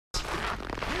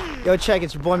Yo, check,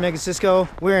 it's your boy Mega Cisco.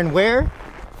 We're in where?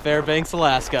 Fairbanks,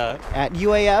 Alaska. At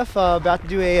UAF, about to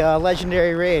do a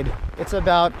legendary raid. It's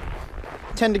about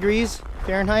 10 degrees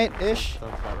Fahrenheit-ish.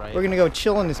 Sounds about right. We're gonna go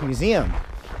chill in this museum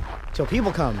till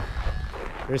people come.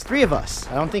 There's 3 of us.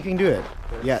 I don't think we can do it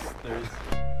yet.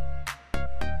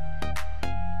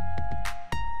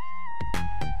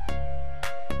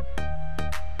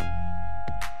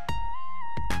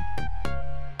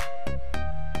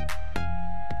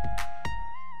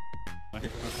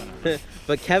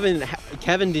 But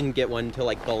Kevin didn't get one until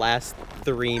like the last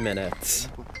 3 minutes.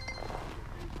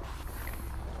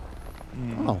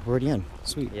 Oh, we're already in.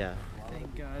 Sweet. Yeah.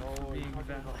 Thank God for being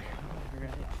valor.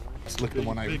 Right. Just look at the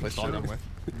one I replaced Jordan with.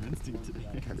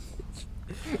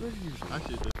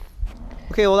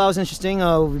 Okay, well that was interesting.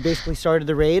 We basically started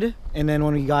the raid, and then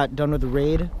when we got done with the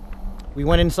raid, we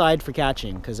went inside for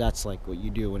catching, because that's like what you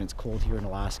do when it's cold here in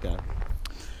Alaska.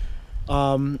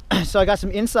 So I got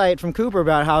some insight from Cooper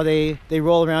about how they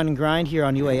roll around and grind here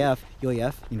on UAF,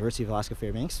 University of Alaska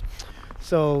Fairbanks.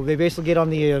 So they basically get on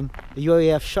the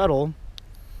UAF shuttle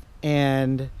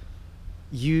and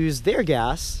use their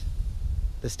gas,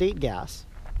 the state gas,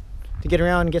 to get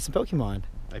around and get some Pokemon.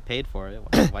 I paid for it.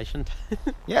 Why shouldn't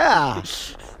I? Yeah.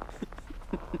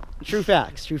 True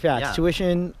facts. True facts. Yeah.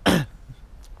 Tuition.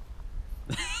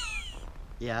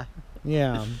 Yeah.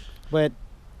 Yeah. But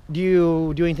do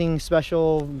you do anything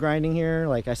special grinding here?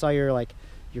 Like I saw your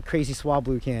crazy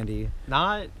Swablu candy.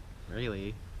 Not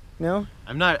really. No?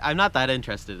 I'm not that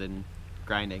interested in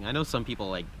grinding. I know some people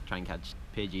like try and catch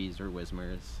Pidgeys or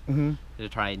Whismers to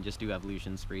try and just do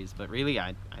evolution sprees, but really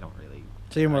I don't really.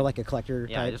 So you're more like a collector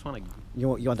Yeah, type? I just want to. You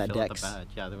want that fill out dex? the badge.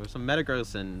 Yeah, there was some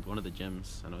Metagross in one of the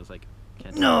gyms, and I was like,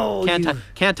 can't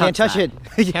touch it.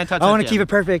 Can't touch I want to that keep gym. it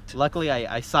perfect. Luckily,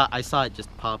 I saw it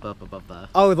just pop up above the.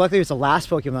 Oh, luckily it was the last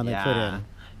Pokemon they Yeah. put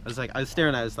in. I was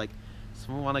staring. I was like,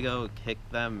 someone want to go kick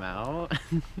them out?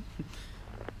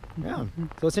 Yeah.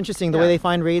 So it's interesting. The way they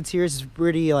find raids here is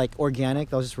pretty like organic.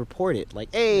 They'll just report it.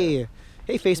 Like, hey,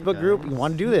 Facebook group, you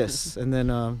want to do this? And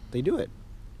then they do it.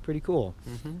 Pretty cool.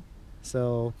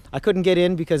 So I couldn't get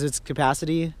in because it's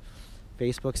capacity.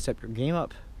 Facebook, step your game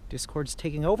up. Discord's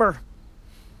taking over.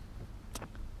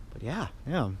 But yeah,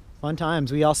 fun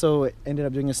times. We also ended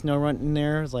up doing a snow run in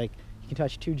there. It's like you can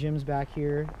touch 2 gyms back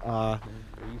here. There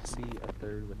used to be a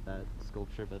third with that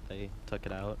sculpture, but they took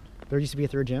it out. There used to be a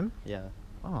 3rd gym. Yeah.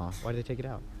 Oh, why did they take it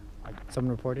out?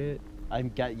 Someone reported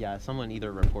it. Yeah, someone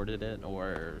either reported it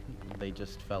or they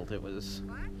just felt it was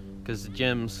because the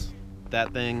gyms,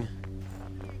 that thing,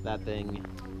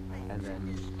 and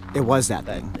then It was that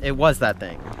thing. it was that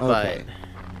thing. Okay.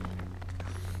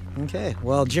 Okay.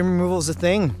 Well, gym removal is a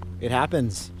thing. It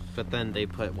happens. But then they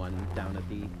put one down at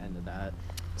the end of that.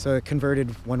 So it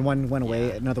converted when one went away,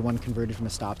 Yeah. another one converted from a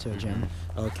stop to a gym.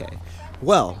 Okay.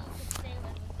 Well,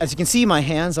 as you can see, my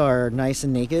hands are nice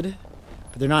and naked,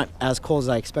 but they're not as cold as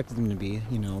I expected them to be,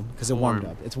 because it warmed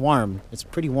up. It's warm. It's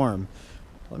pretty warm.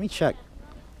 Let me check.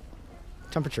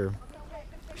 Temperature.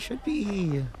 Should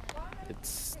be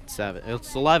It's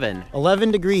 11.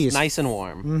 11 degrees. It's nice and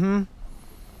warm. Mm-hmm.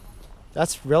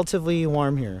 That's relatively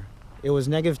warm here. It was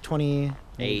negative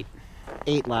 28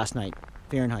 last night,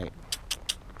 Fahrenheit.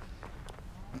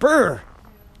 Brr!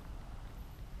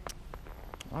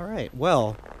 All right,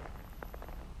 well,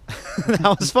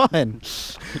 that was fun.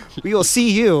 We will see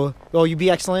you. Well, you be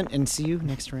excellent and see you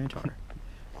next Rantar.